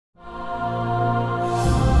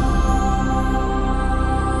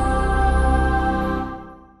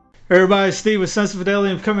Everybody, Steve with Sense of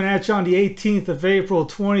Fidelity. I'm coming at you on the 18th of April,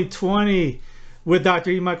 2020 with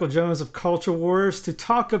Dr. E. Michael Jones of Culture Wars to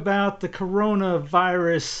talk about the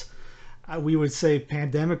coronavirus, we would say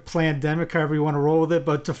plandemic, however you want to roll with it.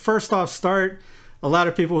 But to first off start, a lot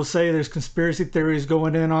of people will say there's conspiracy theories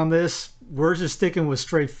going in on this. We're just sticking with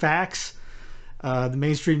straight facts. The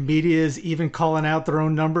mainstream media is even calling out their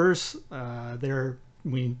own numbers.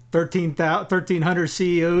 1,300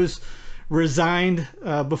 CEOs resigned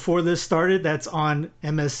before this started. That's on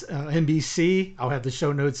NBC. I'll have the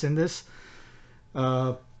show notes in this.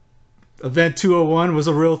 Event 201 was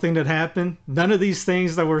a real thing that happened. None of these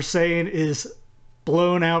things that we're saying is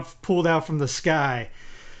blown out, pulled out from the sky.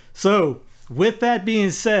 So with that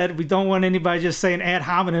being said, we don't want anybody just saying ad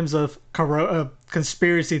hominems of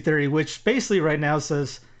conspiracy theory, which basically right now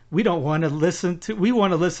says we don't want to listen to, we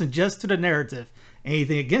want to listen just to the narrative.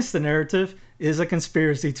 Anything against the narrative is a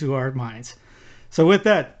conspiracy to our minds. So with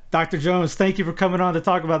that, Dr. Jones, thank you for coming on to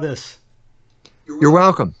talk about this. You're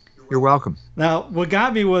welcome. You're welcome. Now, what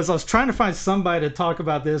got me was I was trying to find somebody to talk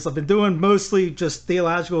about this. I've been doing mostly just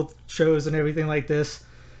theological shows and everything like this.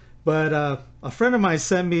 But a friend of mine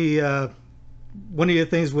sent me one of your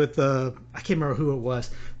things with, I can't remember who it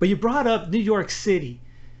was. But you brought up New York City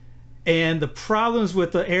and the problems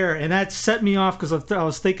with the air. And that set me off because I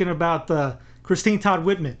was thinking about Christine Todd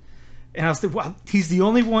Whitman. And I was thinking, wow, he's the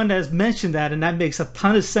only one that has mentioned that, and that makes a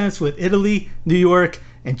ton of sense with Italy, New York,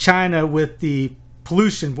 and China with the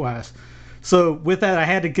pollution wise. So with that, I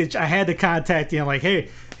had to contact you. I'm like, hey,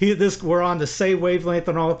 we're on the same wavelength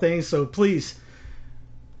on all things. So please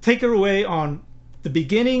take it away on the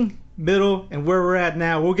beginning, middle, and where we're at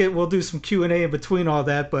now. We'll do some Q&A in between all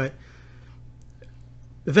that. But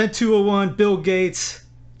Event 201, Bill Gates,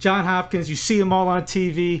 John Hopkins, you see them all on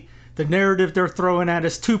TV. The narrative they're throwing at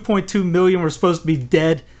us, 2.2 million were supposed to be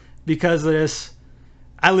dead because of this.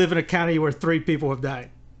 I live in a county where 3 people have died.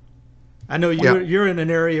 I know you're in an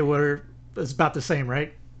area where it's about the same,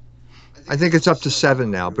 right? I think it's up to 7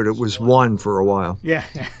 now, but it was 1 for a while. Yeah.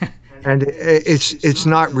 And it's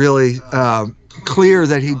not really clear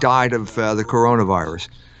that he died of the coronavirus.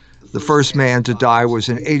 The first man to die was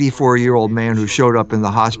an 84-year-old man who showed up in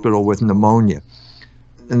the hospital with pneumonia.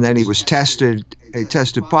 And then he was tested. He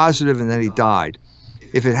tested positive, and then he died.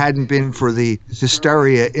 If it hadn't been for the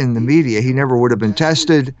hysteria in the media, he never would have been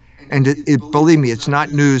tested. And believe me, it's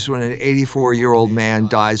not news when an 84-year-old man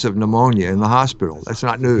dies of pneumonia in the hospital. That's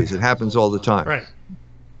not news. It happens all the time. Right.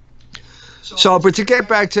 So, but to get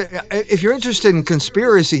back to, if you're interested in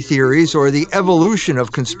conspiracy theories or the evolution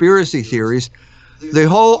of conspiracy theories, the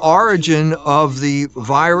whole origin of the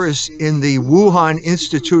virus in the Wuhan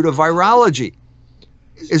Institute of Virology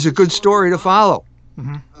is a good story to follow.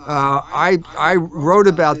 Mm-hmm. I wrote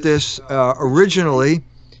about this originally,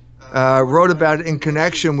 wrote about it in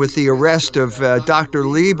connection with the arrest of Dr.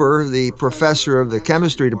 Lieber, the professor of the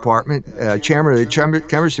chemistry department, chairman of the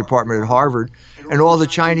chemistry department at Harvard, and all the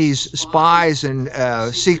Chinese spies and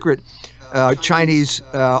secret Chinese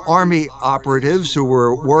army operatives who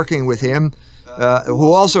were working with him,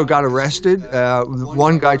 who also got arrested.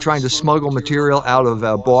 One guy trying to smuggle material out of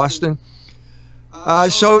Boston.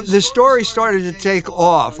 So the story started to take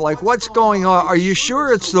off. Like, what's going on? Are you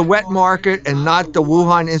sure it's the wet market and not the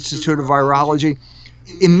Wuhan Institute of Virology?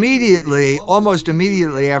 Immediately, almost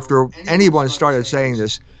immediately after anyone started saying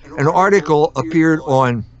this, an article appeared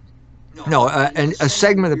on, a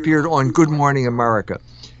segment appeared on Good Morning America.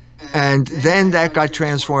 And then that got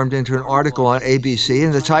transformed into an article on ABC.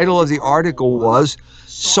 And the title of the article was,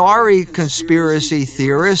 "Sorry, Conspiracy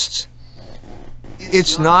Theorists,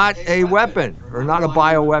 It's Not a Weapon," or not a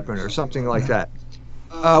bioweapon, or something like that,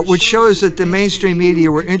 which shows that the mainstream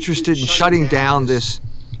media were interested in shutting down this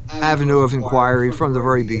avenue of inquiry from the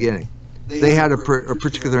very beginning. They had a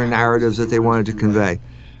particular narrative that they wanted to convey.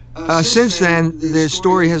 Since then, the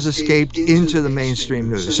story has escaped into the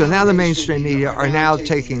mainstream news. So now the mainstream media are now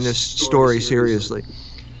taking this story seriously.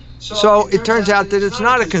 So it turns out that it's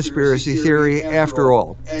not a conspiracy theory after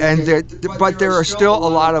all, but there are still a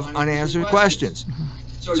lot of unanswered questions.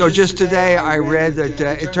 So just today I read that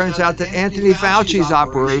it turns out that Anthony Fauci's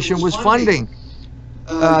operation was funding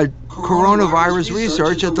coronavirus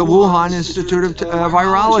research at the Wuhan Institute of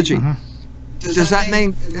Virology. Mm-hmm. Does that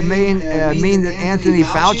mean that Anthony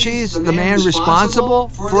Fauci is the man responsible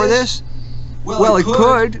for this? Well, it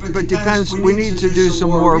could, but depends. We need to do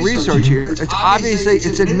some more research here. It's obviously,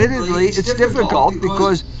 admittedly, it's difficult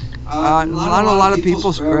because not a lot of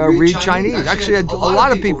people read Chinese. Actually, a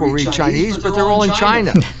lot of people read Chinese, but they're all in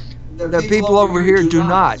China. The people over here do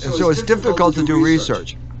not, and so it's difficult to do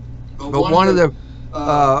research. But one of the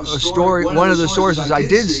sources I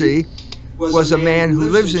did see was a man who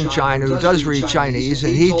lives in China who does read Chinese,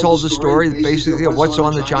 and he told the story basically of what's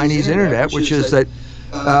on the Chinese internet, which is that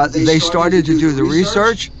they started to do the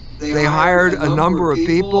research. They hired a number of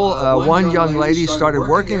people. One young lady started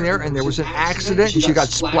working there, and there was an accident, and she got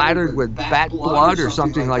splattered with bat blood or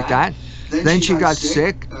something like that. Then she got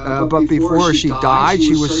sick, but before she died,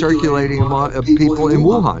 she was circulating among people in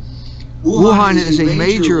Wuhan. Wuhan is a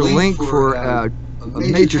major link for a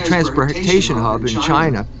major transportation hub in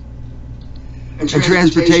China. And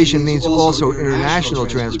transportation means also international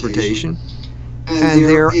transportation. And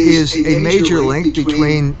there is a major link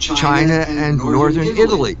between China and northern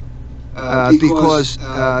Italy. Because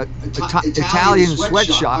Italian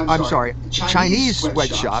Chinese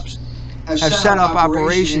sweatshops have set up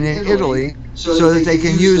operation in Italy so that they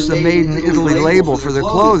can use the Made in Italy label for their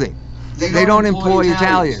clothing. They don't employ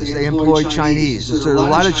Italians, they employ Chinese. So a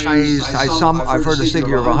lot of Chinese, I've heard a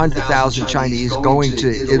figure of 100,000 Chinese going to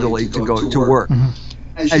Italy to go to work.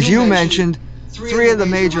 As you mentioned, 3 of the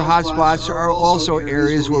major hotspots are also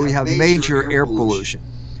areas where we have major air pollution.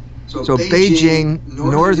 So Beijing,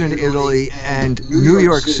 northern Italy, and New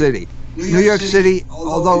York City. New York City,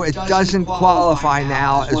 although it doesn't qualify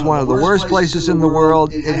now as one of the worst places in the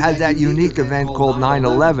world, it had that unique event called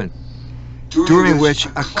 9/11, during which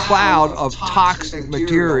a cloud of toxic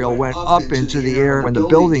material went up into the air when the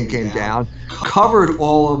building came down, covered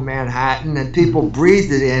all of Manhattan, and people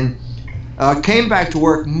breathed it in. Came back to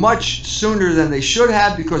work much sooner than they should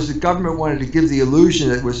have because the government wanted to give the illusion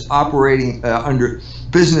that it was operating under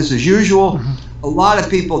business as usual. A lot of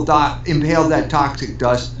people inhaled that toxic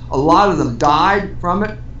dust. A lot of them died from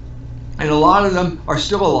it, and a lot of them are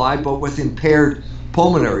still alive, but with impaired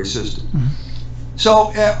pulmonary system.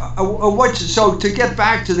 So, so to get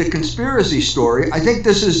back to the conspiracy story, I think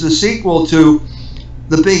this is the sequel to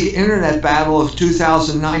the big internet battle of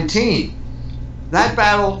 2019. That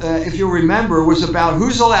battle, if you remember, was about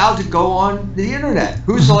who's allowed to go on the internet,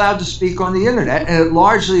 who's allowed to speak on the internet, and it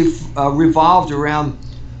largely revolved around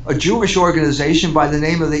a Jewish organization by the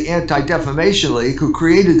name of the Anti-Defamation League, who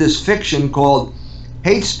created this fiction called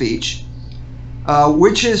hate speech,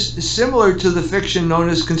 which is similar to the fiction known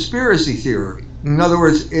as conspiracy theory. In other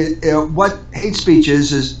words, what hate speech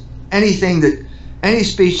is any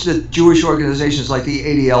speech that Jewish organizations like the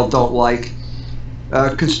ADL don't like.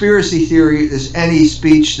 Conspiracy theory is any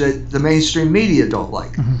speech that the mainstream media don't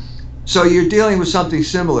like. So you're dealing with something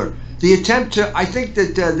similar. I think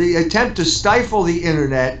that the attempt to stifle the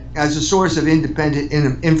internet as a source of independent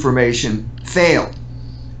information failed.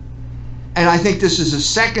 And I think this is a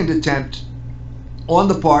second attempt on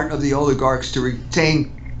the part of the oligarchs to regain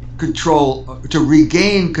control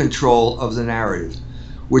of the narrative,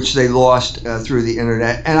 which they lost through the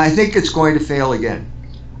internet. And I think it's going to fail again.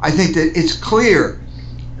 I think that it's clear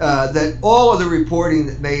that all of the reporting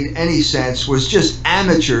that made any sense was just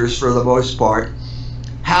amateurs for the most part,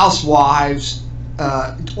 housewives,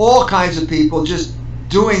 all kinds of people just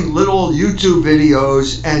doing little YouTube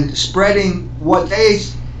videos and spreading what they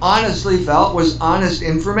honestly felt was honest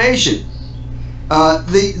information.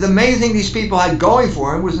 The main thing these people had going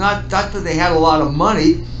for them was not that they had a lot of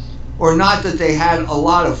money or not that they had a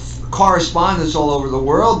lot of correspondence all over the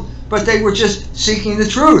world, but they were just seeking the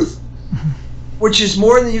truth, which is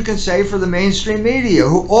more than you can say for the mainstream media,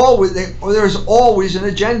 there's always an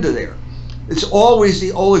agenda there. It's always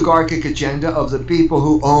the oligarchic agenda of the people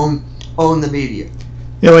who own the media.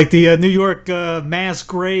 Yeah, like the New York mass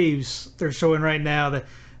graves they're showing right now, that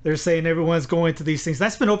they're saying everyone's going to these things.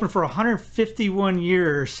 That's been open for 151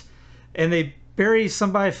 years, and they bury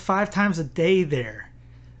somebody 5 times a day there.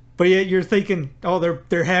 But yet you're thinking, oh,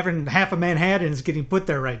 they're having half of Manhattan is getting put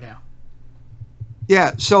there right now.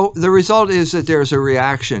 Yeah, so the result is that there's a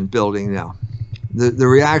reaction building now. The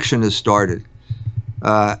reaction has started.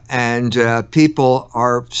 And people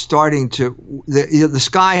are starting to, the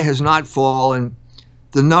sky has not fallen.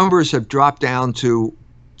 The numbers have dropped down to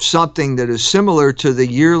something that is similar to the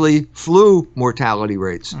yearly flu mortality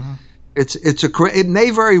rates. It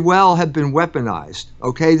may very well have been weaponized.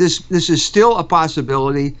 Okay, this is still a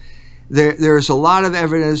possibility. There's a lot of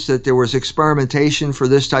evidence that there was experimentation for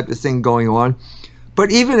this type of thing going on. But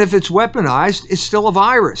even if it's weaponized, it's still a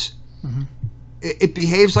virus. It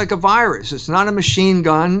behaves like a virus. It's not a machine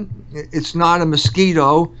gun. It's not a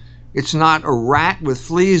mosquito. It's not a rat with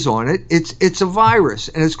fleas on it. It's a virus,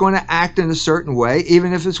 and it's going to act in a certain way,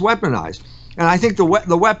 even if it's weaponized. And I think the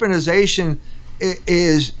weaponization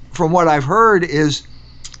is, from what I've heard, is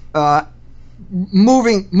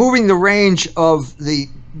moving the range of the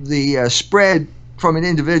spread from an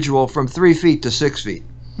individual from 3 feet to 6 feet.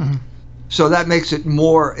 So that makes it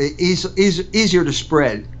more easier to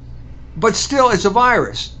spread. but still, it's a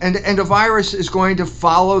virus, and a virus is going to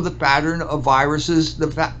follow the pattern of viruses, the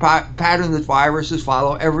pattern that viruses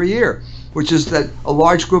follow every year, which is that a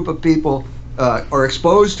large group of people are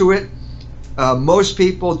exposed to it. Most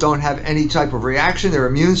people don't have any type of reaction. Their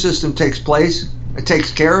immune system takes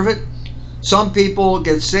care of it. Some people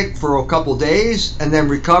get sick for a couple days and then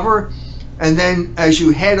recover. And then as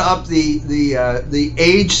you head up the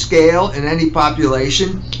age scale in any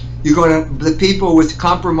population, you're going to, the people with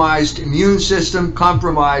compromised immune system,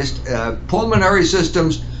 compromised pulmonary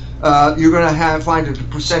systems, you're going to find a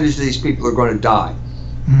percentage of these people are going to die.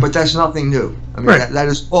 But that's nothing new. I mean, Right. that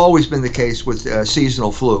has always been the case with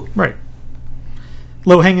seasonal flu. Right.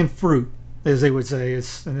 Low-hanging fruit, as they would say. And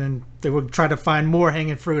then they would try to find more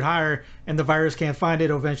hanging fruit higher, and the virus can't find it.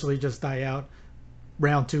 It'll eventually just die out.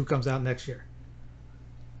 Round 2 comes out next year.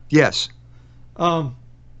 Yes. Where are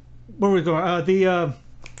we going?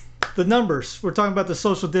 The numbers. We're talking about the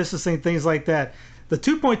social distancing, things like that. The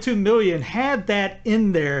 2.2 million had that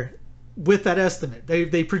in there with that estimate.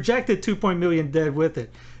 They projected 2.0 million dead with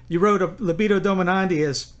it. You wrote a libido dominandi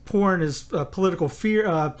as porn is political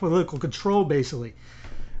fear, political control, basically.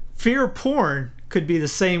 Fear porn could be the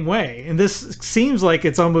same way, and this seems like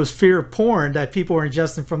it's almost fear porn that people are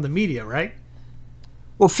ingesting from the media, right?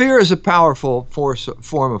 Well, fear is a powerful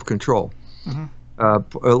form of control.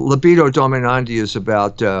 Mm-hmm. Libido dominandi is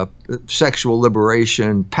about sexual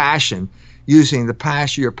liberation, passion, using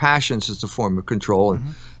your passions as a form of control,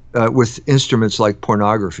 and with instruments like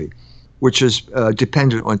pornography, which is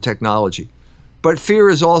dependent on technology. But fear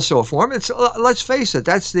is also a form. Let's face it,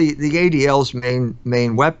 that's the ADL's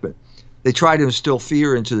main weapon. They try to instill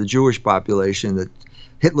fear into the Jewish population that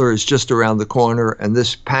Hitler is just around the corner, and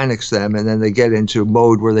this panics them, and then they get into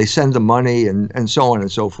mode where they send them money and so on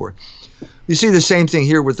and so forth. You see the same thing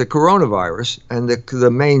here with the coronavirus, and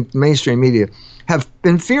the mainstream media have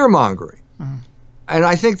been fear-mongering. Mm-hmm. And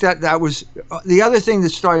I think that was the other thing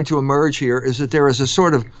that's starting to emerge here is that there is a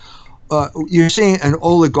sort of you're seeing an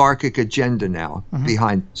oligarchic agenda now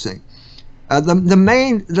behind this thing. The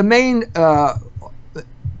main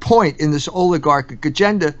point in this oligarchic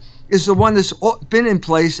agenda is the one that's been in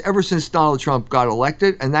place ever since Donald Trump got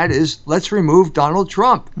elected, and that is, let's remove Donald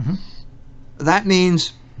Trump. Mm-hmm. That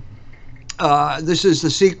means this is the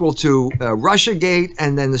sequel to Russiagate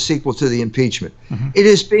and then the sequel to the impeachment. Mm-hmm. It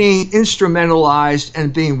is being instrumentalized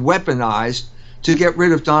and being weaponized to get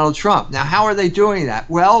rid of Donald Trump. Now, how are they doing that?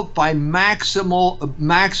 Well, by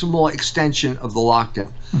maximal extension of the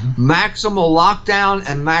lockdown. Mm-hmm. Maximal lockdown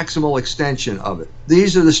and maximal extension of it.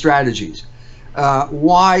 These are the strategies.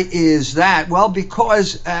 Why is that? Well,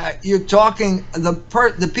 because you're talking,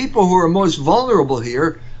 the people who are most vulnerable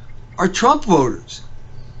here are Trump voters.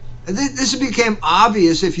 This became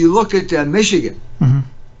obvious if you look at Michigan. Mm-hmm.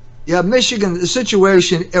 Yeah, Michigan, the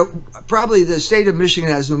situation, probably the state of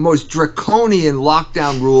Michigan has the most draconian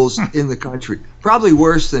lockdown rules in the country. Probably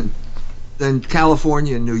worse than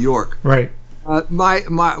California and New York. Right.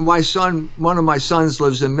 My son, one of my sons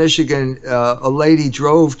lives in Michigan. A lady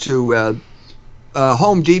drove to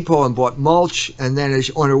Home Depot and bought mulch, and then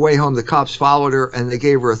on her way home, the cops followed her and they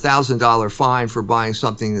gave her $1,000 fine for buying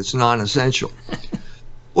something that's non-essential.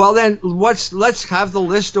 Well, then let's have the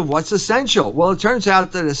list of what's essential. Well, it turns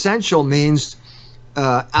out that essential means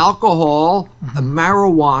alcohol,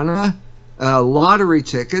 marijuana, lottery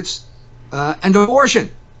tickets, and abortion.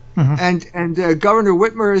 Mm-hmm. And Governor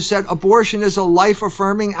Whitmer has said abortion is a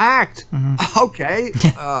life-affirming act. Mm-hmm. Okay,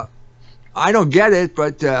 I don't get it,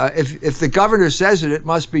 but if the governor says it, it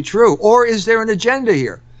must be true. Or is there an agenda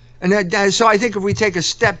here? And so I think if we take a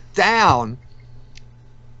step down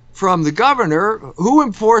from the governor, who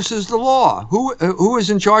enforces the law? Who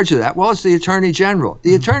is in charge of that? Well, it's the Attorney General.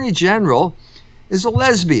 The Attorney General is a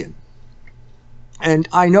lesbian. And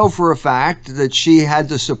I know for a fact that she had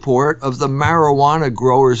the support of the Marijuana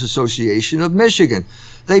Growers Association of Michigan.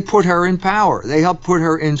 They put her in power. They helped put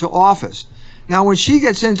her into office. Now, when she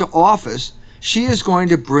gets into office, she is going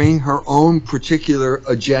to bring her own particular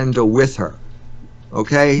agenda with her.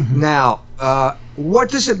 Okay? Mm-hmm. Now, what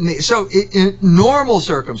does it mean? So in normal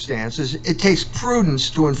circumstances, it takes prudence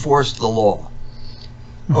to enforce the law.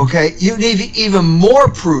 Okay? You need even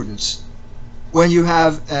more prudence when you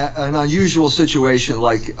have an unusual situation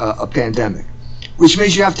like a pandemic, which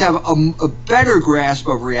means you have to have a better grasp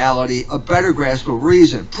of reality, a better grasp of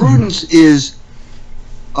reason. Prudence is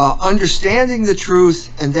understanding the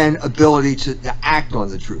truth and then ability to act on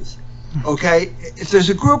the truth. Okay? If there's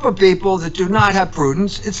a group of people that do not have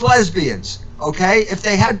prudence, it's lesbians. Okay? If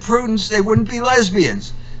they had prudence, they wouldn't be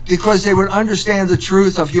lesbians, because they would understand the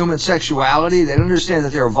truth of human sexuality. They'd understand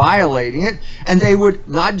that they're violating it, and they would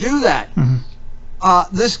not do that. Mm-hmm.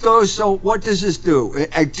 This goes, so what does this do?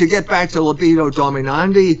 To get back to libido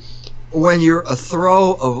dominandi, when you're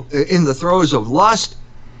in the throes of lust,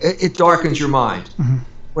 it darkens your mind. Mm-hmm.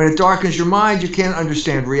 When it darkens your mind, you can't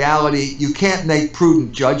understand reality. You can't make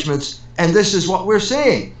prudent judgments. And this is what we're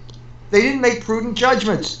seeing. They didn't make prudent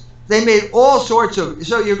judgments. They made all sorts of,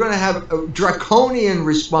 so you're going to have a draconian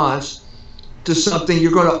response to something.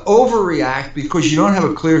 You're going to overreact because you don't have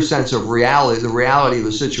a clear sense of reality, the reality of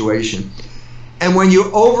the situation. And when you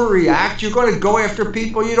overreact, you're going to go after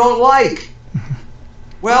people you don't like.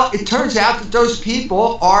 Well, it turns out that those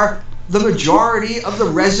people are the majority of the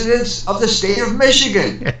residents of the state of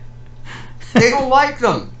Michigan. They don't like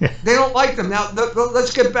them. They don't like them. Now,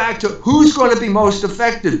 let's get back to who's going to be most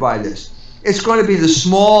affected by this. It's going to be the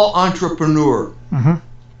small entrepreneur. Mm-hmm.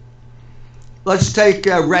 Let's take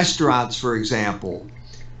restaurants, for example.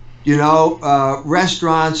 You know,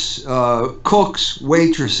 restaurants, cooks,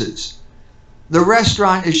 waitresses. The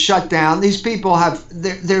restaurant is shut down. These people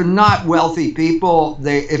they're not wealthy people.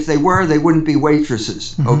 If they were, they wouldn't be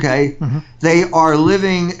waitresses, okay? Mm-hmm. They are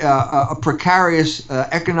living a precarious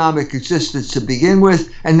economic existence to begin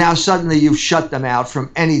with, and now suddenly you've shut them out from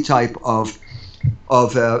any type of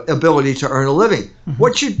ability to earn a living. Mm-hmm.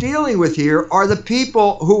 What you're dealing with here are the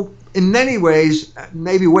people who, in many ways,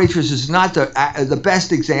 maybe waitresses is not the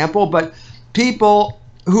best example, but people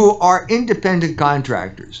who are independent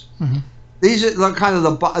contractors. Mm-hmm. These are the kind of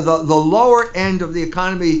the lower end of the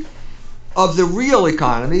economy, of the real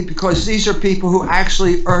economy, because these are people who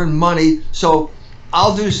actually earn money. So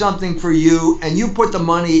I'll do something for you, and you put the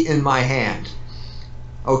money in my hand.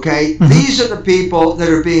 Okay? Mm-hmm. These are the people that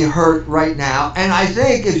are being hurt right now. And I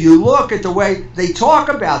think if you look at the way they talk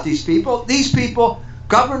about these people,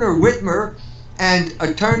 Governor Whitmer and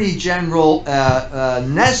Attorney General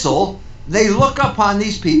Nessel, they look upon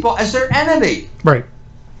these people as their enemy. Right.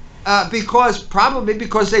 Probably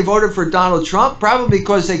because they voted for Donald Trump, probably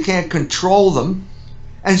because they can't control them.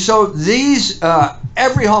 And so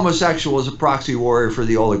every homosexual is a proxy warrior for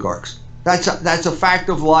the oligarchs. That's a fact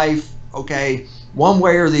of life, okay? One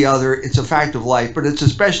way or the other, it's a fact of life, but it's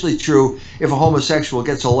especially true if a homosexual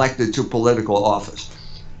gets elected to political office.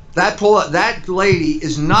 That lady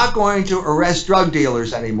is not going to arrest drug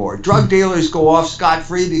dealers anymore. Drug dealers go off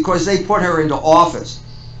scot-free because they put her into office.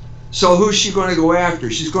 So who's she going to go after?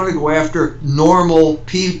 She's going to go after normal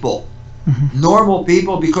people. Mm-hmm. Normal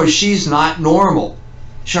people, because she's not normal.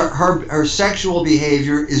 Her sexual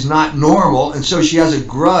behavior is not normal, and so she has a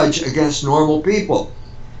grudge against normal people.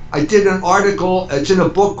 I did an article, it's in a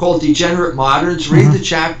book called Degenerate Moderns. Read mm-hmm. the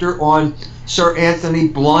chapter on Sir Anthony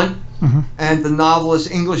Blunt mm-hmm. and the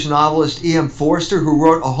English novelist E.M. Forster, who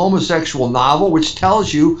wrote a homosexual novel, which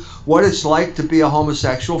tells you what it's like to be a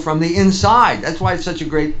homosexual from the inside. That's why it's such a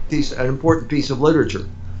great piece, an important piece of literature.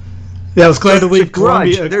 Yeah, I was glad to leave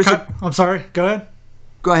Columbia. I'm sorry, go ahead.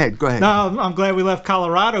 Go ahead. No, I'm glad we left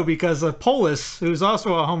Colorado because Polis, who's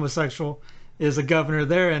also a homosexual, is a governor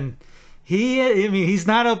there, and he's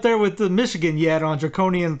not up there with the Michigan yet on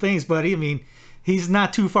draconian things, but he's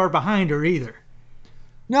not too far behind her either.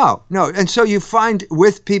 No. And so you find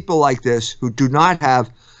with people like this who do not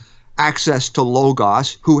have access to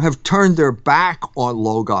Logos, who have turned their back on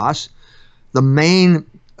Logos, the main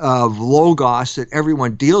Logos that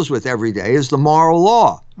everyone deals with every day is the moral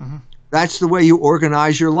law. Mm-hmm. That's the way you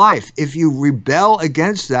organize your life. If you rebel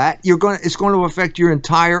against that, it's going to affect your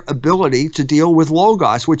entire ability to deal with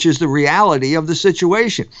Logos, which is the reality of the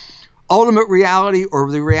situation. Ultimate reality,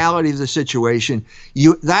 or the reality of the situation,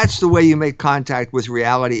 that's the way you make contact with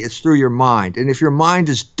reality. It's through your mind. And if your mind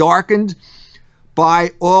is darkened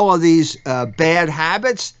by all of these bad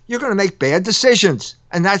habits, you're going to make bad decisions.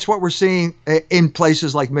 And that's what we're seeing in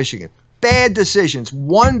places like Michigan. Bad decisions,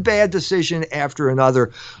 one bad decision after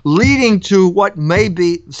another, leading to what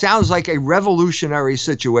sounds like a revolutionary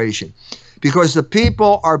situation, because the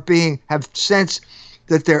people have sensed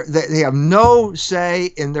that they have no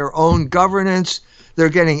say in their own governance. They're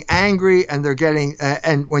getting angry, and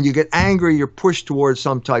and when you get angry, you're pushed towards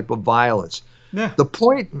some type of violence. Yeah. The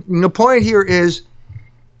point here is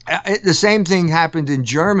the same thing happened in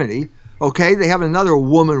Germany. Okay, they have another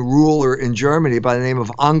woman ruler in Germany by the name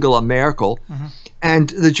of Angela Merkel, mm-hmm. and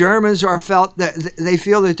the Germans they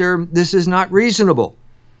feel that this is not reasonable.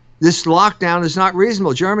 This lockdown is not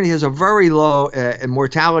reasonable. Germany has a very low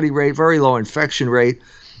mortality rate, very low infection rate,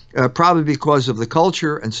 probably because of the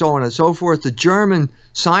culture and so on and so forth. The German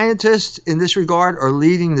scientists in this regard are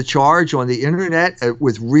leading the charge on the internet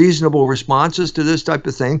with reasonable responses to this type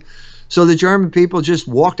of thing. So the German people just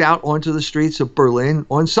walked out onto the streets of Berlin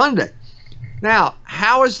on Sunday. Now,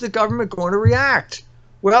 how is the government going to react?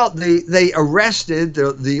 Well, they arrested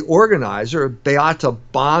the organizer, Beata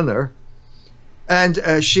Bonner, and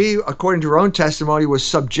she, according to her own testimony, was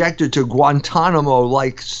subjected to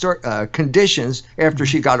Guantanamo-like conditions after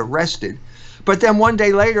she got arrested. But then one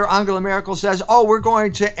day later, Angela Merkel says, "Oh, we're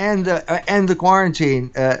going to end the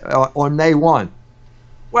quarantine on May 1."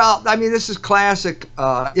 Well, I mean, this is classic.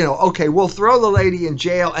 Okay, we'll throw the lady in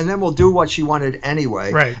jail, and then we'll do what she wanted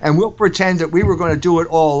anyway, right? And we'll pretend that we were going to do it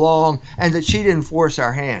all along, and that she didn't force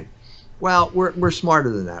our hand. Well, we're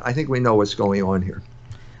smarter than that. I think we know what's going on here.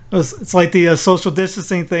 It's like the social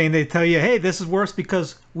distancing thing. They tell you, "Hey, this is worse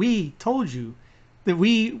because we told you that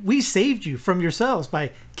we saved you from yourselves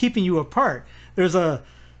by keeping you apart." There's a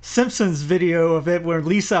Simpsons video of it where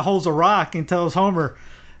Lisa holds a rock and tells Homer,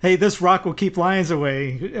 "Hey, this rock will keep lions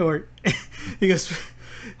away." Or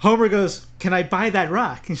Homer goes, "Can I buy that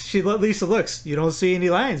rock?" And Lisa looks, "You don't see any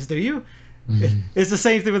lions, do you?" Mm-hmm. It's the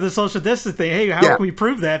same thing with the social distancing thing. Hey, how can we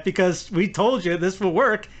prove that? Because we told you this will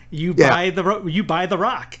work. You buy the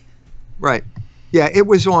rock. Right. Yeah, it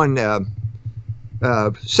was on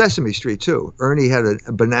Sesame Street too. Ernie had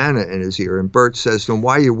a banana in his ear, and Bert says to him,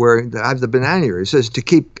 "Why are you wearing? I have the banana ear." He says, "To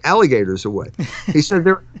keep alligators away." He said,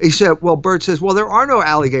 "Well," Bert says, "Well, there are no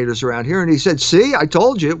alligators around here." And he said, "See, I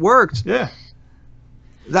told you, it worked." Yeah.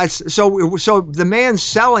 That's so. The man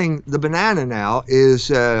selling the banana now is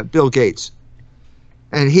Bill Gates,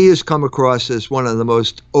 and he has come across as one of the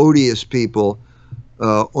most odious people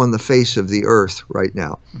on the face of the earth right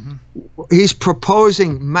now. Mm-hmm. He's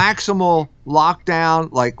proposing maximal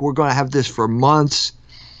lockdown, like we're going to have this for months.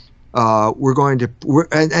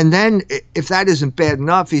 And then if that isn't bad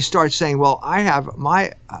enough, he starts saying, "Well, I have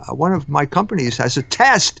one of my companies has a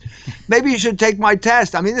test. Maybe you should take my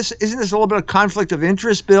test." I mean, isn't this a little bit of conflict of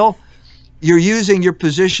interest, Bill? You're using your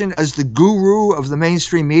position as the guru of the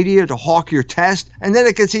mainstream media to hawk your test, and then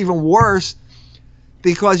it gets even worse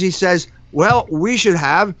because he says, "Well, we should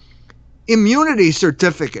have immunity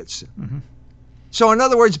certificates." Mm-hmm. So in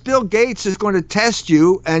other words, Bill Gates is going to test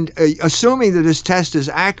you, and assuming that his test is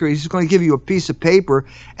accurate, he's going to give you a piece of paper,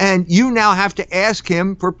 and you now have to ask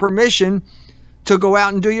him for permission to go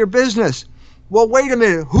out and do your business. Well, wait a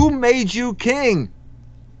minute. Who made you king?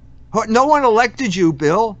 No one elected you,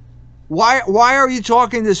 Bill. Why are you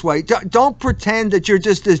talking this way? Don't pretend that you're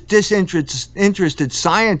just this disinterested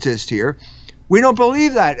scientist here. We don't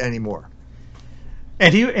believe that anymore.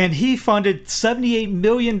 And he funded $78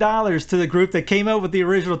 million to the group that came up with the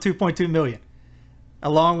original 2.2 million,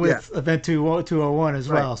 along with Event 201 as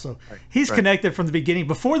well. So he's connected from the beginning,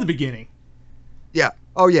 before the beginning. Yeah.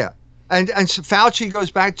 Oh, yeah. And Fauci goes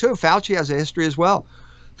back too. Fauci has a history as well.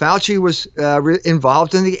 Fauci was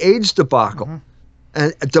involved in the AIDS debacle. Mm-hmm.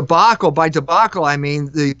 And by debacle, I mean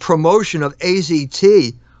the promotion of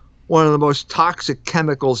AZT, one of the most toxic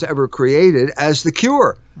chemicals ever created, as the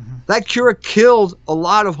cure. Mm-hmm. That cure killed a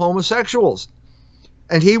lot of homosexuals,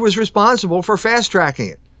 and he was responsible for fast-tracking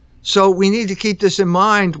it. So we need to keep this in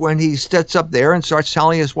mind when he steps up there and starts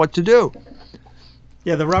telling us what to do.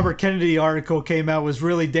 Yeah, the Robert Kennedy article came out, was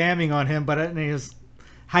really damning on him, but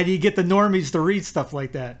how do you get the normies to read stuff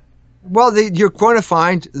like that? Well, you're going to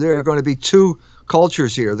find there are going to be two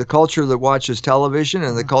cultures here: the culture that watches television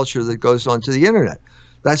and the culture that goes onto the internet.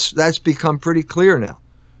 That's become pretty clear now,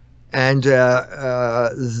 and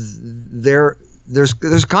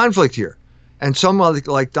there's conflict here, and someone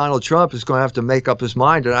like Donald Trump is going to have to make up his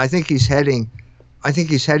mind, and I think he's heading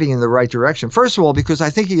in the right direction. First of all, because I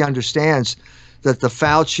think he understands that the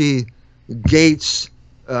Fauci, Gates,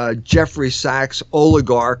 Jeffrey Sachs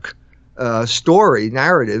oligarch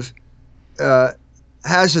narrative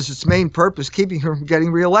has as its main purpose keeping him from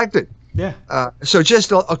getting reelected. Yeah. So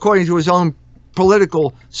just according to his own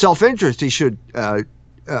political self-interest, he should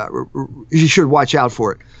watch out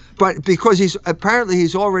for it. But because he's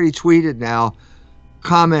already tweeted now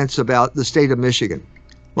comments about the state of Michigan,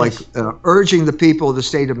 like urging the people of the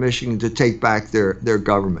state of Michigan to take back their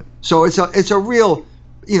government. So it's a real,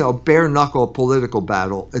 bare knuckle political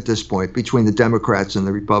battle at this point between the Democrats and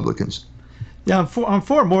the Republicans. Yeah, I'm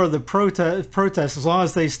for more of the protests as long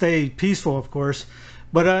as they stay peaceful, of course.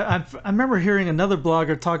 But I remember hearing another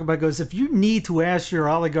blogger talk about, goes, if you need to ask your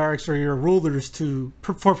oligarchs or your rulers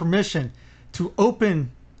for permission to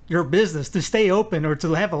open your business, to stay open, or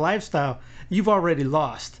to have a lifestyle, you've already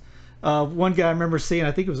lost. One guy I remember seeing,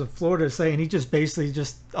 I think it was in Florida, saying he just basically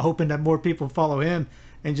just hoping that more people follow him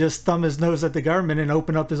and just thumb his nose at the government and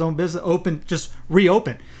open up his own business,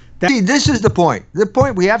 reopen. See, this is the point. The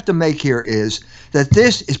point we have to make here is that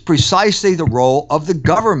this is precisely the role of the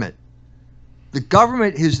government. The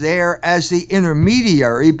government is there as the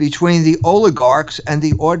intermediary between the oligarchs and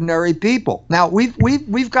the ordinary people. Now,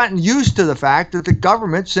 we've gotten used to the fact that the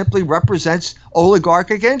government simply represents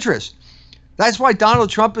oligarchic interests. That's why Donald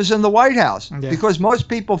Trump is in the White House, because most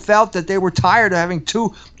people felt that they were tired of having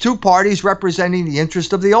two parties representing the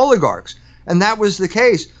interest of the oligarchs. And that was the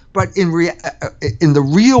case. But in the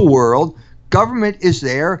real world, government is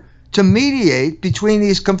there to mediate between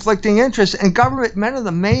these conflicting interests. And government, one of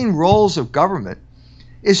the main roles of government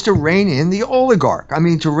is to rein in the oligarch. I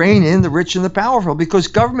mean, to rein in the rich and the powerful, because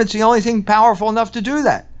government's the only thing powerful enough to do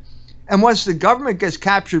that. And once the government gets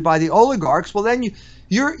captured by the oligarchs, well, then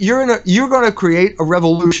you're going to create a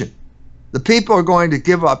revolution. The people are going to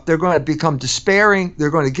give up. They're going to become despairing. They're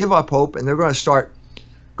going to give up hope, and they're going to start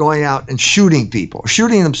going out and shooting people,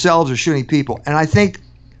 shooting themselves or shooting people. And I think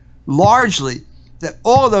largely that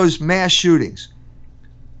all of those mass shootings,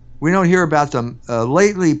 we don't hear about them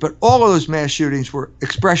lately, but all of those mass shootings were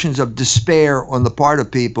expressions of despair on the part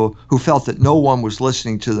of people who felt that no one was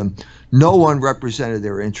listening to them. No one represented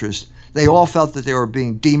their interests. They all felt that they were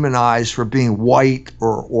being demonized for being white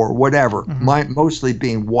or whatever, mostly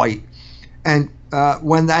being white. And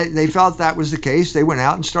when they felt that was the case, they went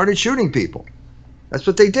out and started shooting people. That's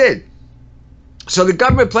what they did. So the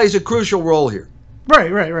government plays a crucial role here.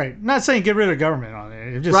 Right. Not saying get rid of government on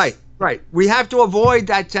it. Just... Right. We have to avoid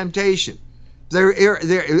that temptation.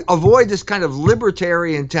 Avoid this kind of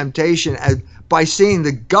libertarian temptation by seeing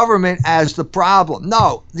the government as the problem.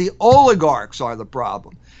 No, the oligarchs are the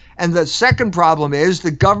problem. And the second problem is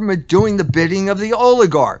the government doing the bidding of the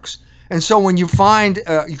oligarchs. And so when you find,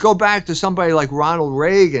 you go back to somebody like Ronald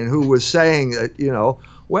Reagan, who was saying that,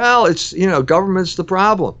 well, it's, government's the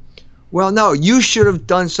problem. Well, no, you should have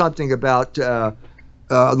done something about the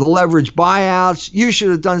leverage buyouts. You should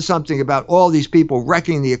have done something about all these people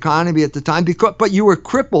wrecking the economy at the time. But you were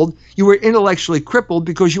crippled. You were intellectually crippled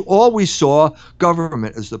because you always saw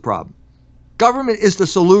government as the problem. Government is the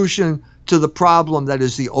solution to the problem that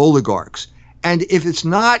is the oligarchs. And if it's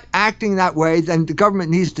not acting that way, then the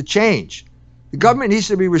government needs to change. The government needs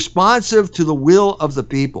to be responsive to the will of the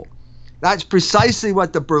people. That's precisely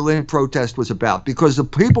what the Berlin protest was about, because the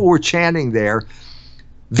people were chanting there,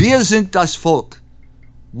 "Wir sind das Volk."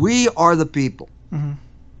 We are the people.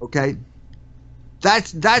 Okay?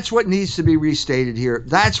 That's what needs to be restated here.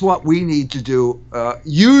 That's what we need to do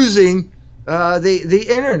using the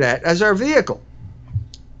internet as our vehicle.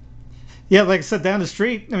 Yeah, like I said, down the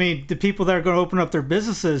street, I mean, the people that are going to open up their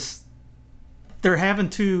businesses, they're having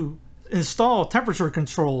to install temperature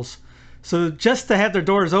controls. So just to have their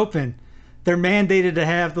doors open, they're mandated to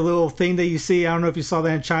have the little thing that you see. I don't know if you saw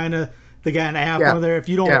that in China. They got an app on there. If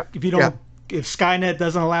Skynet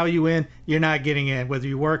doesn't allow you in, you're not getting in, whether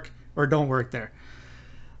you work or don't work there.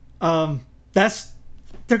 The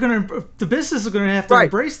business is going to have to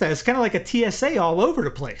embrace that. It's kind of like a TSA all over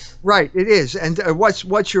the place. Right, it is. And what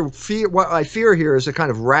I fear here is a kind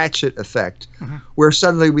of ratchet effect, where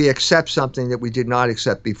suddenly we accept something that we did not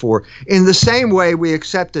accept before. In the same way we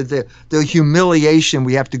accepted the humiliation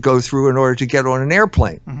we have to go through in order to get on an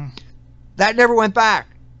airplane. That never went back.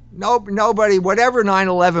 Nobody, whatever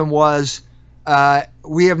 9/11 was,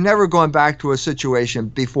 we have never gone back to a situation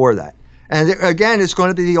before that. And again, it's going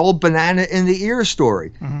to be the old banana in the ear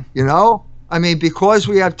story. I mean, because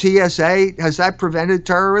we have TSA, has that prevented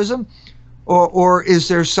terrorism, or is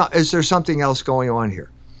there something else going on here?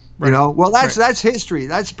 Well, that's history.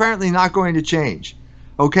 That's apparently not going to change.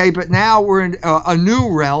 Okay, but now we're in a new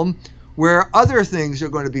realm where other things are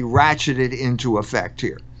going to be ratcheted into effect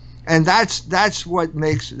here, and that's what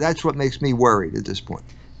makes me worried at this point.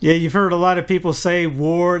 Yeah, you've heard a lot of people say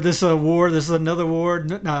war, this is a war, this is another war,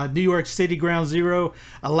 New York City Ground Zero.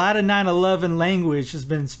 A lot of 9/11 language has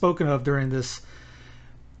been spoken of during this.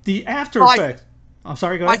 The after effect. I'm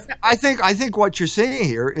sorry, go ahead. I think what you're seeing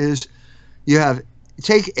here is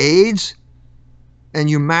take AIDS and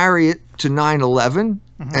you marry it to 9/11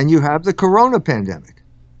 and you have the corona pandemic.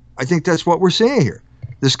 I think that's what we're seeing here.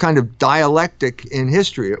 This kind of dialectic in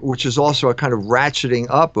history, which is also a kind of ratcheting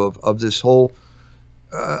up of this whole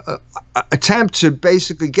attempt to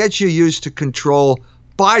basically get you used to control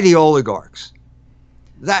by the oligarchs.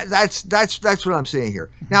 That's what I'm seeing here.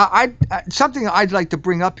 Now, something I'd like to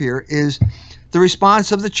bring up here is the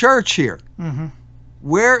response of the church here.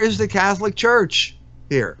 Where is the Catholic Church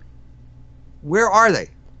here? Where are they?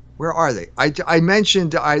 I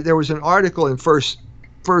mentioned there was an article in First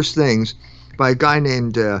Things by a guy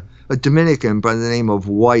named a Dominican by the name of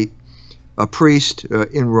White, a priest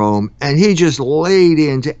in Rome, and he just laid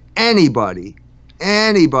into anybody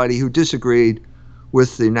who disagreed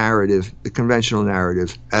with the narrative, the conventional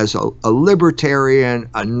narrative, as a libertarian,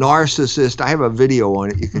 a narcissist. I have a video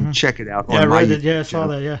on it. You can check it out. Yeah, on I read my it. Yeah, I YouTube saw channel.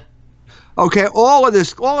 that. Yeah. Okay, all of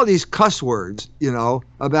these cuss words,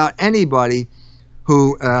 about anybody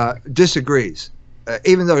who disagrees,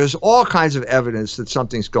 even though there's all kinds of evidence that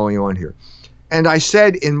something's going on here. And I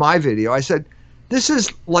said in my video, I said, this is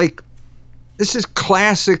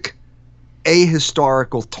classic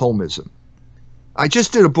ahistorical Thomism. I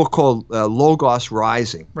just did a book called Logos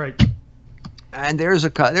Rising. Right. And there's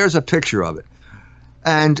a picture of it.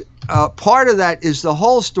 And part of that is the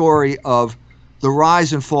whole story of the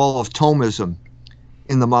rise and fall of Thomism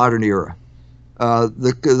in the modern era.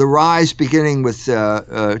 The rise beginning with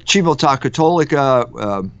Civiltà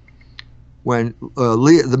Cattolica, when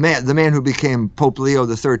the man who became Pope Leo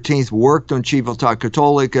XIII worked on Civiltà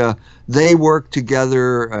Cattolica. They worked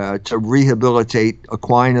together to rehabilitate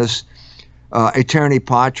Aquinas. Aeterni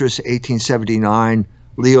Patris, 1879,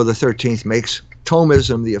 Leo XIII makes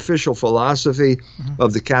Thomism the official philosophy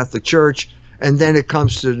of the Catholic Church. And then it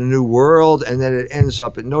comes to the New World, and then it ends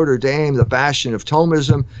up at Notre Dame, the bastion of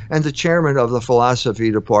Thomism, and the chairman of the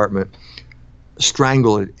philosophy department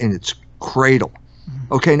strangled it in its cradle.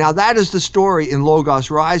 Okay, now that is the story in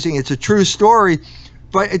Logos Rising. It's a true story,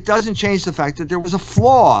 but it doesn't change the fact that there was a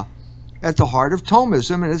flaw at the heart of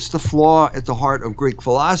Thomism, and it's the flaw at the heart of Greek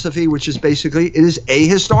philosophy, which is basically, it is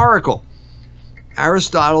ahistorical.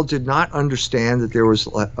 Aristotle did not understand that there was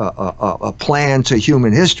a plan to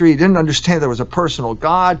human history. He didn't understand there was a personal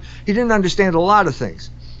God. He didn't understand a lot of things.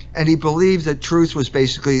 And he believed that truth was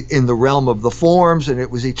basically in the realm of the forms, and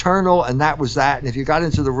it was eternal, and that was that. And if you got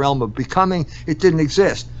into the realm of becoming, it didn't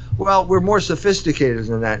exist. Well, we're more sophisticated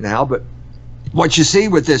than that now, but what you see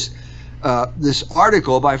with this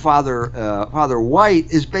article by Father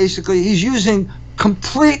White is basically he's using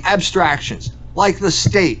complete abstractions, like the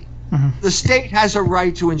state. The state has a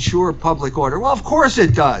right to ensure public order. Well, of course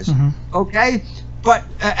it does. Okay, but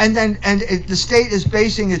the state is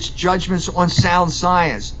basing its judgments on sound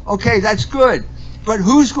science. Okay, that's good. But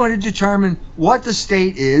who's going to determine what the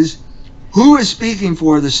state is, who is speaking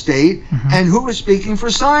for the state, and who is speaking for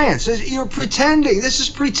science? You're pretending. This is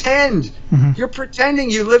pretend. You're pretending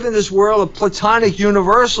you live in this world of Platonic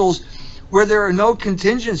universals where there are no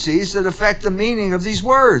contingencies that affect the meaning of these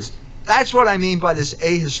words. That's what I mean by this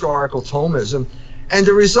ahistorical Thomism. And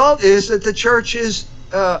the result is that the church is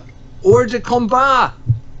hors de combat,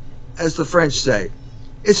 as the French say.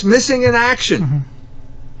 It's missing in action.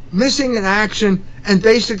 Missing in action, and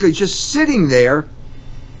basically just sitting there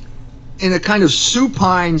in a kind of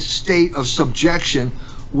supine state of subjection,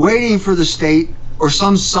 waiting for the state or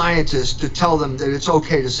some scientist to tell them that it's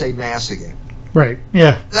okay to say Mass again. Right,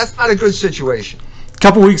 yeah. That's not a good situation.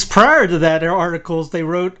 Couple weeks prior to that, their articles, they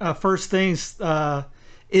wrote first things,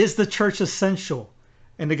 is the church essential?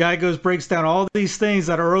 And the guy breaks down all these things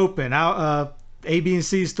that are open, A, B, and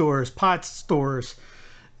C stores, pot stores,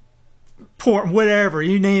 porn, whatever,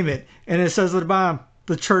 you name it. And it says at the bottom,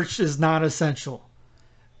 the church is not essential.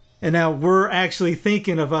 And now we're actually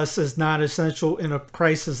thinking of us as not essential in a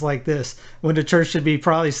crisis like this, when the church should be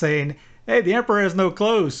probably saying, hey, the emperor has no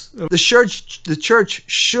clothes. The church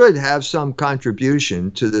should have some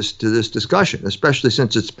contribution to this discussion, especially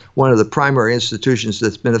since it's one of the primary institutions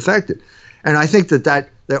that's been affected. And I think that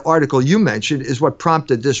the article you mentioned is what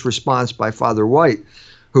prompted this response by Father White,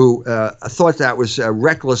 who thought that was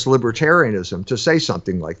reckless libertarianism to say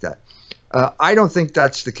something like that. I don't think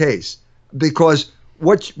that's the case, because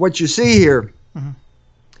what you see here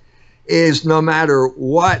is no matter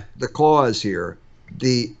what the cause here,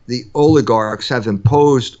 the oligarchs have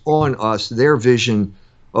imposed on us their vision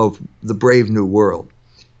of the brave new world.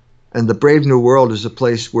 And the brave new world is a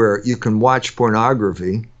place where you can watch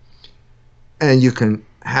pornography and you can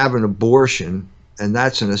have an abortion, and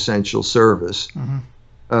that's an essential service.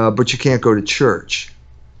 But you can't go to church,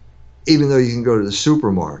 even though you can go to the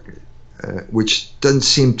supermarket, which doesn't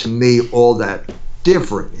seem to me all that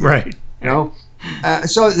different. Right. You know?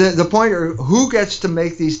 So the point is, who gets to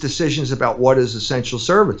make these decisions about what is essential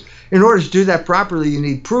service? In order to do that properly, you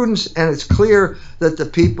need prudence, and it's clear that the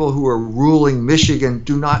people who are ruling Michigan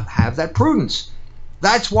do not have that prudence.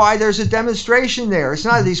 That's why there's a demonstration there. It's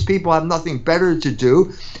not that these people have nothing better to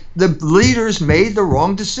do. The leaders made the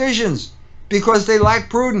wrong decisions because they lack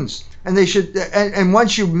prudence. And they should. And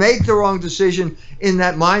once you make the wrong decision in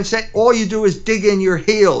that mindset, all you do is dig in your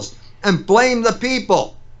heels and blame the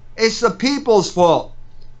people. It's the people's fault.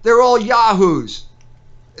 They're all yahoos.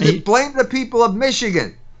 Blame the people of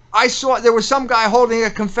Michigan. I saw there was some guy holding a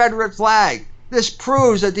Confederate flag. This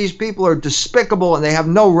proves that these people are despicable and they have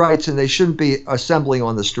no rights and they shouldn't be assembling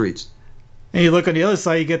on the streets. And you look on the other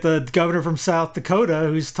side, you get the governor from South Dakota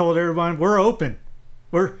who's told everyone, we're open.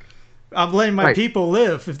 I'm letting my Right. people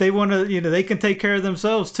live. If they want to, they can take care of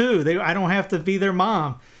themselves too. I don't have to be their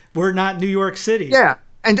mom. We're not New York City. Yeah,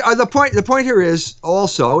 and the point here is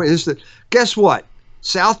that guess what?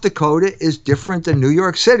 South Dakota is different than New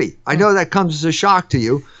York City. I know that comes as a shock to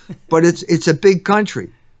you, but it's a big country.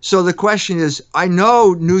 So the question is, I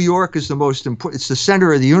know New York is the most important. It's the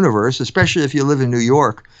center of the universe, especially if you live in New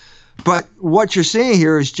York. But what you're seeing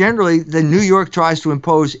here is generally that New York tries to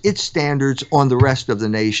impose its standards on the rest of the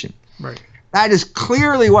nation. Right. That is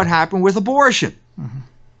clearly what happened with abortion. Mm-hmm.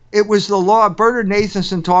 It was the law. Bernard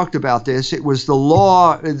Nathanson talked about this. It was the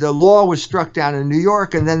law. The law was struck down in New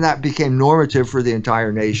York, and then that became normative for the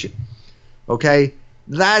entire nation. Okay,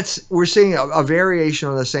 we're seeing a variation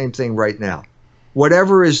on the same thing right now.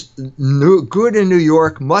 Whatever is good in New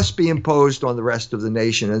York must be imposed on the rest of the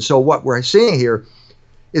nation. And so what we're seeing here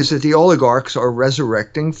is that the oligarchs are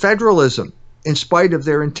resurrecting federalism in spite of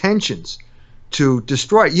their intentions to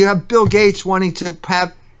destroy it. You have Bill Gates wanting to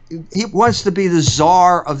have. He wants to be the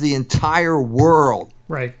czar of the entire world.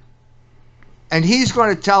 Right. And he's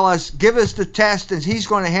going to tell us, give us the test, and he's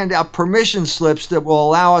going to hand out permission slips that will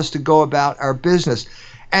allow us to go about our business.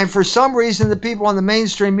 And for some reason, the people on the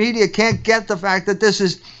mainstream media can't get the fact that this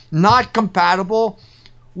is not compatible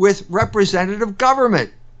with representative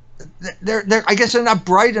government. I guess they're not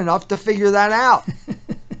bright enough to figure that out.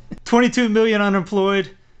 22 million unemployed.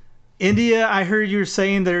 India, I heard you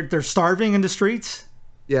saying they're starving in the streets.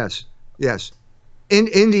 Yes. In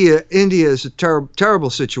India is a terrible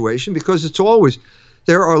situation because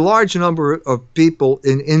there are a large number of people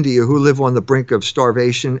in India who live on the brink of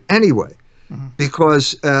starvation anyway,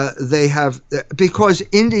 because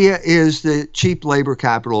India is the cheap labor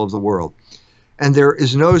capital of the world, and there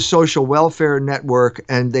is no social welfare network,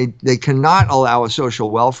 and they cannot allow a social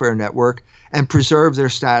welfare network and preserve their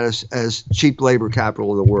status as cheap labor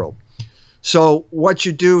capital of the world. So what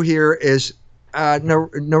you do here is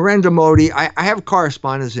Narendra Modi. I have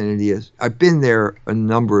correspondents in India. I've been there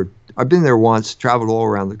once, traveled all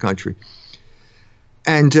around the country.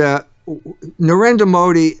 And Narendra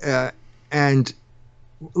Modi, and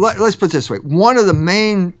let's put it this way, one of the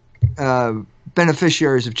main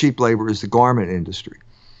beneficiaries of cheap labor is the garment industry.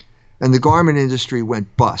 And the garment industry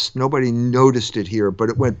went bust. Nobody noticed it here, but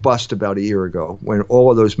it went bust about a year ago when all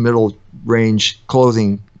of those middle-range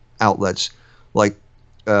clothing outlets like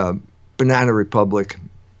Banana Republic,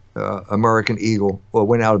 American Eagle,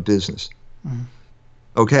 went out of business. Mm-hmm.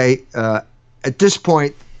 Okay, at this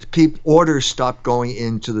point, orders stopped going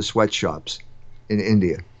into the sweatshops in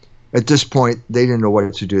India. At this point, they didn't know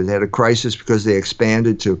what to do. They had a crisis because they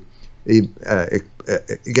expanded to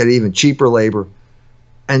get even cheaper labor.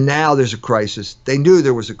 And now there's a crisis. They knew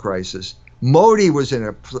there was a crisis. Modi was in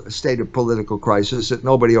a state of political crisis that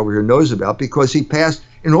nobody over here knows about because he passed,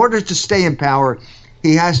 in order to stay in power,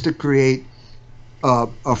 he has to create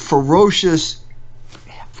a ferocious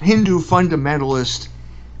Hindu fundamentalist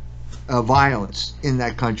violence in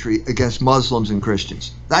that country against Muslims and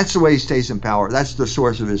Christians. That's the way he stays in power. That's the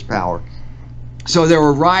source of his power. So there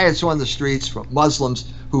were riots on the streets from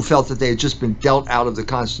Muslims who felt that they had just been dealt out of the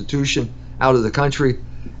Constitution, out of the country.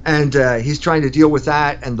 And he's trying to deal with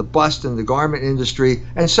that and the bust in the garment industry.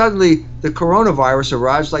 And suddenly the coronavirus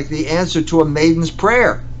arrives like the answer to a maiden's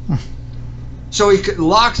prayer. So he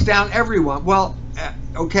locks down everyone. Well,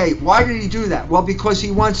 okay, why did he do that? Well, because he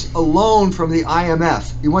wants a loan from the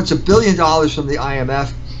IMF. He wants $1 billion from the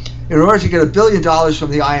IMF. In order to get $1 billion from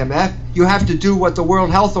the IMF, you have to do what the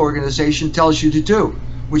World Health Organization tells you to do,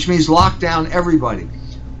 which means lock down everybody.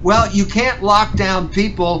 Well, you can't lock down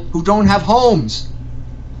people who don't have homes.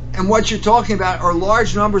 And what you're talking about are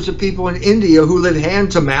large numbers of people in India who live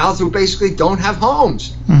hand to mouth, who basically don't have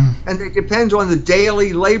homes. Mm-hmm. And they depend on the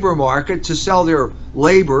daily labor market to sell their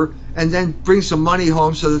labor and then bring some money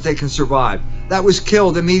home so that they can survive. That was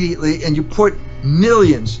killed immediately, and you put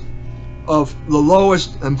millions of the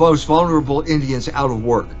lowest and most vulnerable Indians out of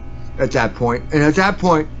work at that point. And at that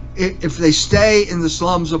point, if they stay in the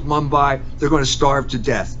slums of Mumbai, they're going to starve to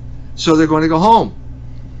death. So they're going to go home.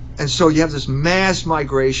 And so you have this mass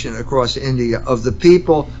migration across India of the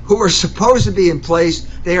people who are supposed to be in place.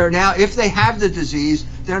 They are now, if they have the disease,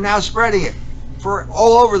 they're now spreading it for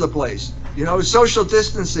all over the place. You know, social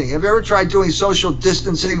distancing. Have you ever tried doing social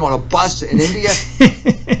distancing on a bus in India?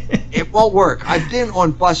 It won't work. I've been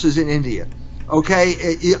on buses in India. Okay,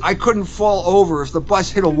 I couldn't fall over. If the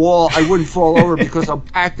bus hit a wall, I wouldn't fall over because I'm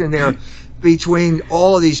packed in there between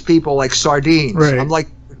all of these people like sardines. Right. I'm like,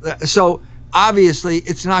 so obviously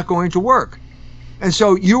it's not going to work. And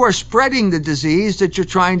so you are spreading the disease that you're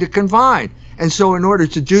trying to confine. And so in order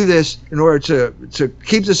to do this, in order to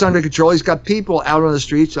keep this under control, he's got people out on the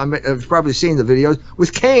streets, I've probably seen the videos,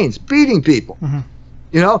 with canes, beating people.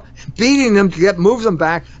 You know, beating them to move them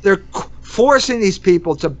back. They're forcing these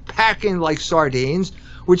people to pack in like sardines,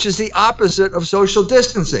 which is the opposite of social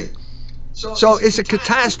distancing. So it's a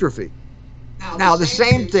catastrophe. Now, the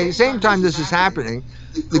same time this is happening,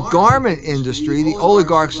 the garment industry, the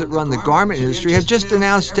oligarchs that run the garment industry have just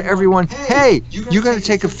announced to everyone, hey, you're going to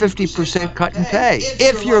take a 50% cut in pay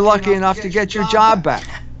if you're lucky enough to get your job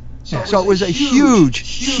back. So it was a huge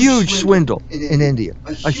swindle in India,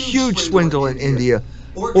 a huge swindle in India,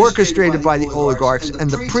 orchestrated by the oligarchs,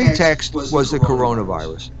 and the pretext was the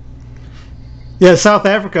coronavirus. Yeah, South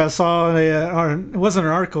Africa, I saw, it wasn't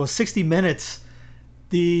an article, 60 Minutes,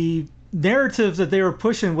 the narrative that they were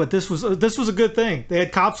pushing, this was a good thing. They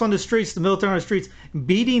had cops on the streets, the military on the streets,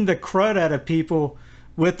 beating the crud out of people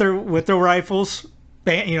with their rifles,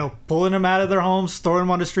 pulling them out of their homes, throwing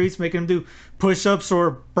them on the streets, making them do push-ups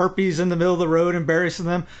or burpees in the middle of the road, embarrassing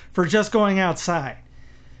them for just going outside.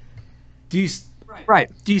 Do you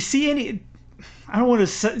see any? I don't want to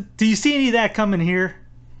say. Do you see any of that coming here?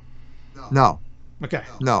 No. Okay.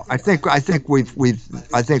 No, I think we've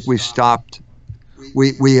stopped.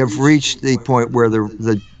 We have reached the point where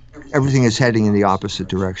the everything is heading in the opposite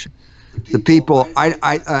direction. The people,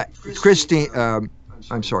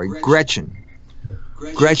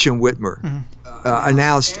 Gretchen Whitmer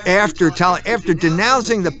announced after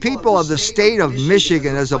denouncing the people of the state of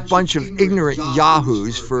Michigan as a bunch of ignorant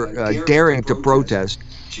yahoos for daring to protest.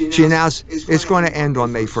 She announced it's going to end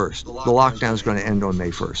on May 1st. The lockdown is going to end on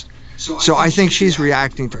May 1st. So I think she's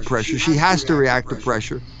reacting to pressure. She has to react to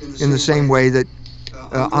pressure in the same way that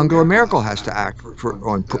Angela Merkel has to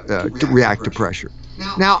react to pressure.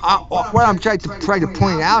 Now, what I'm trying to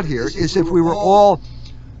point out here is if we were all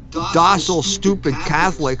docile, stupid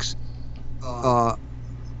Catholics of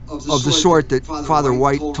the sort that Father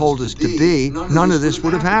White told us to be, none of this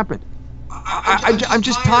would have happened. I'm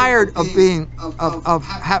just tired of being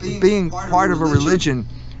part of a religion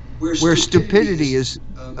where stupidity is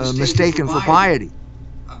mistaken for piety.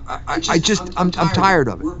 I'm tired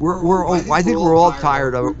of it. I think we're all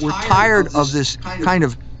tired of it. We're tired of this kind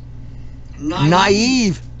of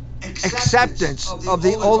naive acceptance of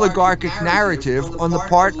the oligarchic narrative on the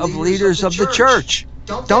part of leaders of the church.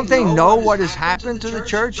 Don't they know what has happened to the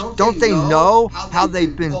church? Don't they know how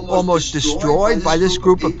they've been almost destroyed by this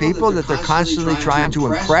group of people that they're constantly trying to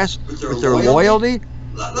impress with their loyalty?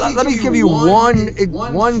 Let me give you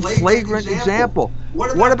one flagrant example.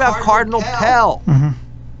 What about Cardinal Pell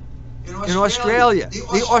in Australia?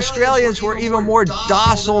 The Australians were even more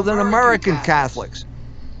docile than American Catholics.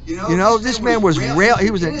 This man was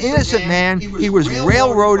he was an innocent man. He was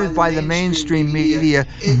railroaded by the mainstream media.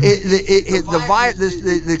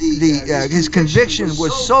 His conviction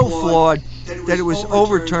was so flawed that it was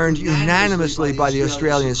overturned unanimously by the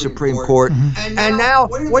Australian Supreme Court. And now,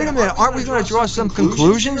 wait a minute, aren't we going to draw some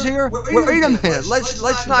conclusions here? Wait a minute,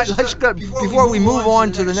 let's go, before we move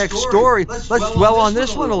on to the next story, let's dwell on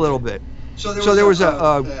this one a little bit. So there was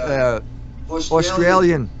a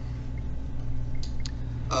Australian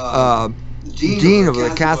dean of the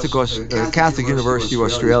Catholic University of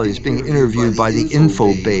Australia is being interviewed by the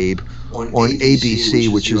Infobabe on ABC,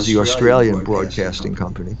 which is the Australian broadcasting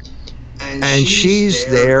company. And she's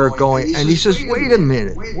there going, and he says, wait a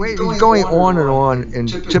minute, going on and on in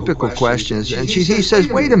typical questions. And he says,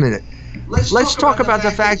 wait a minute, let's talk about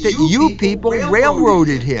the fact that you people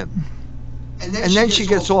railroaded him. And then she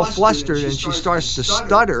gets all flustered and she starts to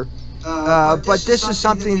stutter. But this is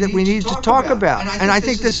something that we need to talk about. And I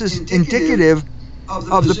think this is indicative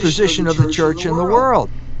of the position of the church in the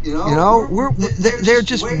world. They're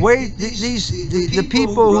just the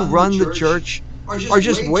people who run the church are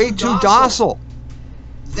just way too docile.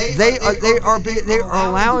 They are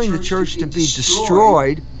allowing the church to be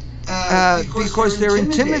destroyed because they're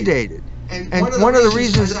intimidated. And one of the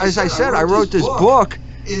reasons, as I said, I wrote this book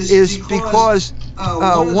is because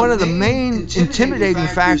one of the main intimidating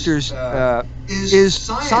factors is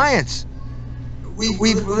science.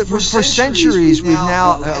 For centuries, we've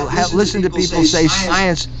now listened to people say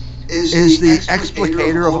science is the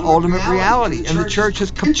explicator of ultimate reality, and the church has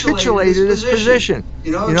capitulated its position.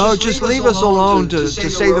 Just leave us alone to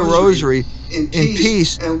say the rosary in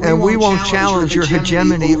peace, and we won't challenge your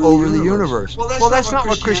hegemony over the universe. Well, that's not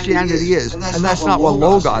what Christianity is, and that's not what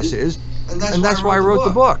Logos is, and that's why I wrote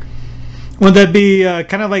the book. Would that be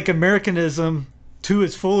kind of like Americanism to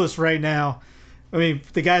its fullest right now? I mean,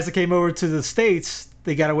 the guys that came over to the States,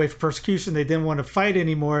 they got away from persecution. They didn't want to fight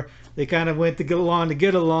anymore. They kind of went to get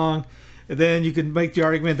along. And then you can make the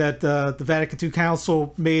argument that the Vatican II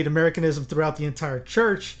Council made Americanism throughout the entire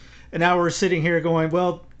church. And now we're sitting here going,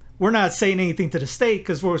 well, we're not saying anything to the state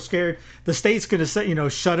because we're scared the state's going to say,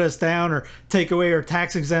 shut us down or take away our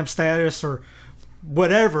tax exempt status or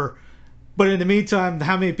whatever. But in the meantime,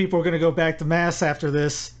 how many people are going to go back to mass after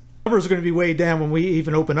this? Numbers are going to be way down when we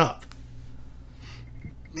even open up.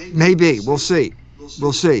 Maybe. We'll see.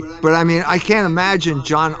 We'll see. But I mean, I can't imagine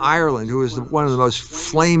John Ireland, who is one of the most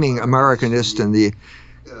flaming Americanists in the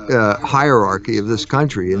hierarchy of this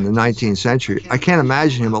country in the 19th century. I can't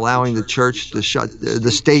imagine him allowing the church to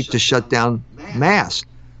the state to shut down mass,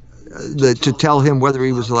 to tell him whether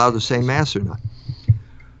he was allowed to say mass or not.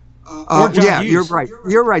 Yeah, you're right.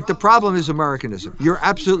 You're right. The problem is Americanism. You're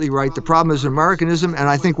absolutely right. The problem is Americanism, and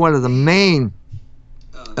I think one of the main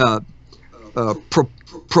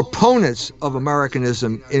proponents of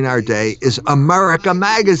Americanism in our day is America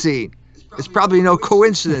Magazine. It's probably no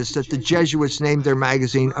coincidence that the Jesuits named their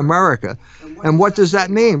magazine America. And what does that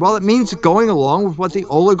mean? Well, it means going along with what the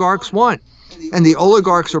oligarchs want. And the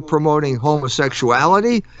oligarchs are promoting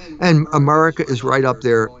homosexuality, and America is right up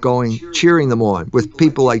there cheering them on, with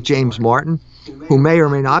people like James Martin, who may or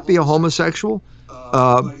may not be a homosexual,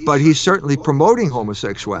 but he's certainly promoting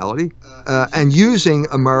homosexuality and using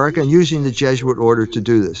America and using the Jesuit order to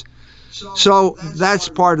do this. So that's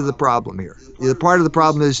part of the problem here. The part of the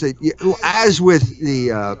problem is that, as with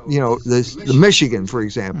the Michigan, for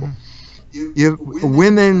example,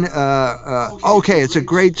 women, okay, it's a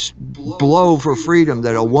great blow for freedom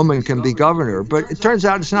that a woman can be governor, but it turns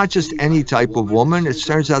out it's not just any type of woman. It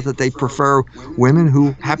turns out that they prefer women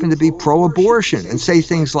who happen to be pro-abortion and say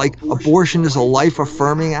things like abortion is a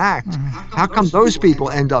life-affirming act. How come those people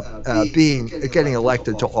end up getting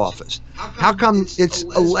elected to office? How come it's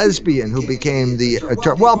a lesbian who became the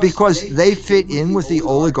attorney? Well, because they fit in with the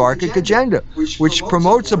oligarchic agenda, which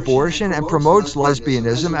promotes abortion and promotes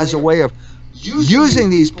lesbianism as a way of using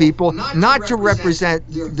these people not to represent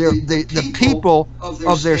the people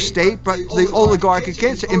of their state, but the oligarchic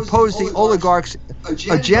to impose the oligarchs'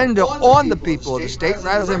 agenda on the people of the state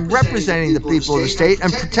rather than representing the people of the state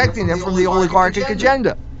and protecting them from the oligarchic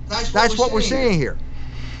agenda. That's what we're seeing here.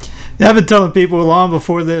 I've been telling people long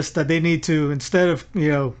before this that they need to, instead of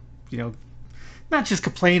not just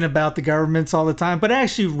complain about the governments all the time, but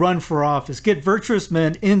actually run for office. Get virtuous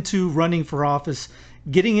men into running for office,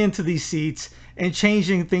 getting into these seats and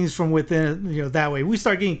changing things from within, that way. We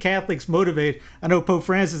start getting Catholics motivated. I know Pope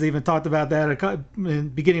Francis even talked about that in the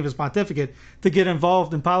beginning of his pontificate, to get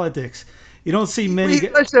involved in politics. You don't see many.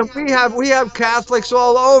 Listen, we have Catholics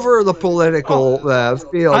all over the political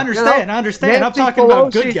field. I understand. I'm talking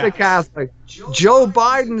about good guys. A Catholic. Joe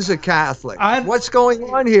Biden's a Catholic. What's going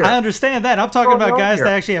on here? I understand that. I'm talking about guys that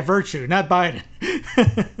actually have virtue, not Biden.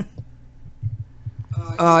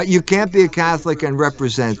 You can't be a Catholic and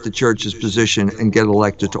represent the church's position and get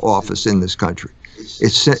elected to office in this country.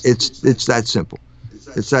 It's that simple.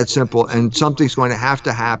 It's that simple, and something's going to have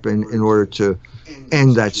to happen in order to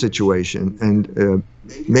end that situation. And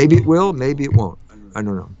maybe it will, maybe it won't. I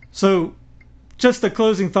don't know. So, just the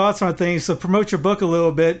closing thoughts on things. So, promote your book a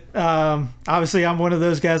little bit. Obviously, I'm one of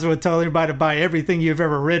those guys who would tell anybody to buy everything you've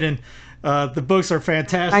ever written. The books are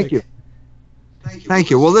fantastic. Thank you. Thank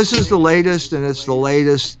you. Well, this is the latest, and it's the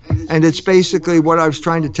latest, and it's basically what I was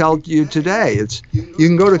trying to tell you today. You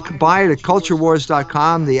can go to buy it at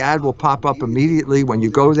culturewars.com. The ad will pop up immediately when you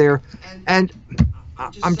go there. And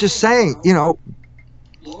I'm just saying,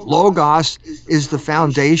 Logos is the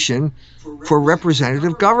foundation for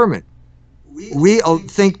representative government. We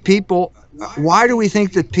think people. Why do we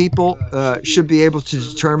think that people should be able to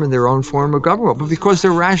determine their own form of government? But because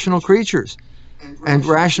they're rational creatures. And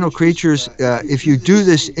rational creatures, if you do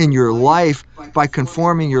this in your life by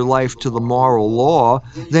conforming your life to the moral law,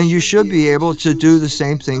 then you should be able to do the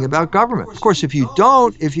same thing about government. Of course, if you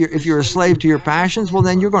don't, if you're a slave to your passions, well,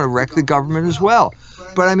 then you're going to wreck the government as well.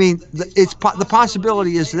 But I mean, the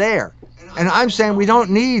possibility is there. And I'm saying we don't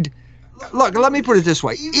need. Look, let me put it this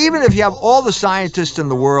way. Even if you have all the scientists in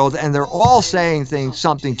the world and they're all saying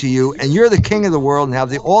something to you, and you're the king of the world and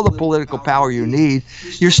have all the political power you need,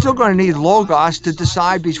 you're still going to need Logos to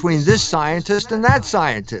decide between this scientist and that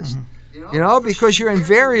scientist. Because you're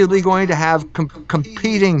invariably going to have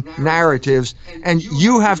competing narratives, and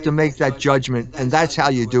you have to make that judgment, and that's how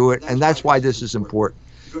you do it, and that's why this is important,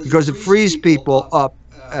 because it frees people up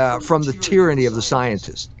from the tyranny of the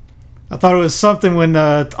scientist. I thought it was something when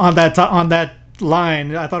on that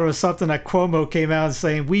line, I thought it was something that Cuomo came out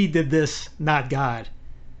saying, "We did this, not God."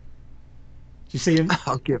 Did you see him?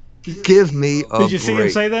 Give me a break. Did you see him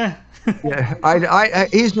say that? Yeah,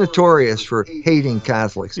 he's notorious for hating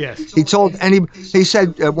Catholics. Yes. He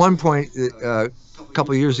said at one point, a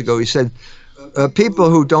couple of years ago, he said, people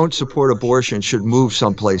who don't support abortion should move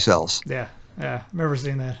someplace else. Yeah. Yeah. I remember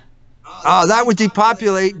seeing that. That would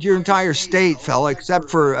depopulate your entire state, fella, except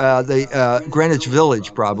for the Greenwich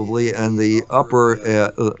Village, probably, and the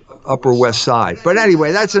Upper West Side. But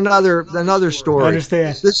anyway, that's another story. I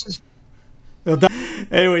understand. This is. Well,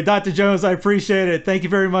 anyway, Dr. Jones, I appreciate it. Thank you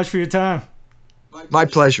very much for your time. My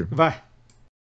pleasure. Bye.